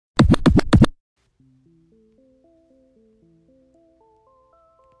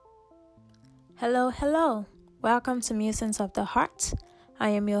Hello, hello. Welcome to Musings of the Heart. I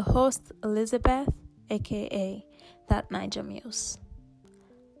am your host, Elizabeth, aka That Niger Muse.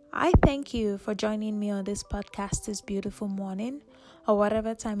 I thank you for joining me on this podcast this beautiful morning, or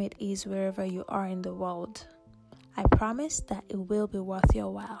whatever time it is wherever you are in the world. I promise that it will be worth your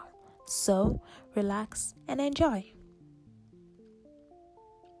while. So, relax and enjoy.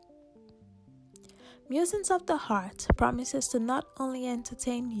 Musings of the Heart promises to not only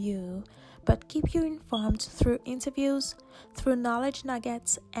entertain you, but keep you informed through interviews, through knowledge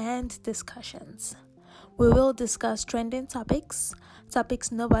nuggets, and discussions. We will discuss trending topics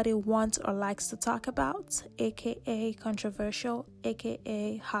nobody wants or likes to talk about, aka controversial,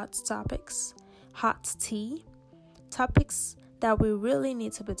 aka hot topics, hot tea, topics that we really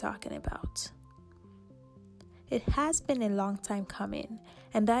need to be talking about. It has been a long time coming,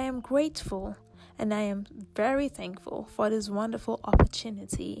 and I am grateful and I am very thankful for this wonderful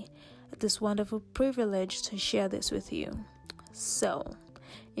opportunity, this wonderful privilege to share this with you. So,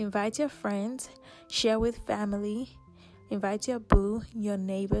 invite your friends, share with family, invite your boo, your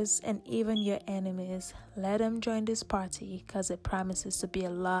neighbors, and even your enemies. Let them join this party because it promises to be a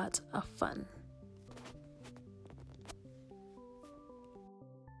lot of fun.